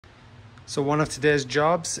So one of today's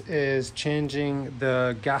jobs is changing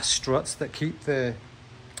the gas struts that keep the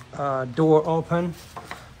door open.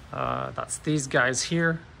 That's these guys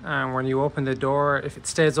here, and when you open the door, if it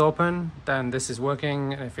stays open, then this is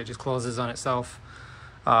working, and if it just closes on itself,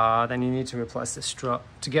 then you need to replace the strut.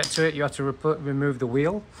 To get to it, you have to remove the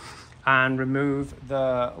wheel and remove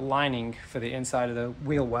the lining for the inside of the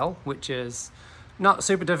wheel well, which is not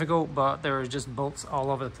super difficult, but there are just bolts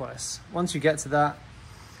all over the place. Once you get to that,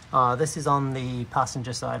 this is on the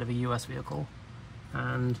passenger side of a US vehicle,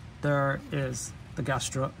 and there is the gas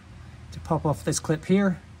strut. To pop off this clip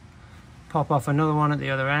here, pop off another one at the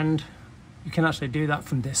other end. You can actually do that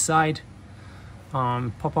from this side.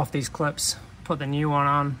 Pop off these clips, put the new one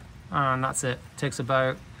on, and that's it. It takes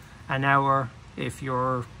about an hour if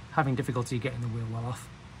you're having difficulty getting the wheel well off.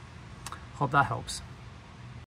 Hope that helps.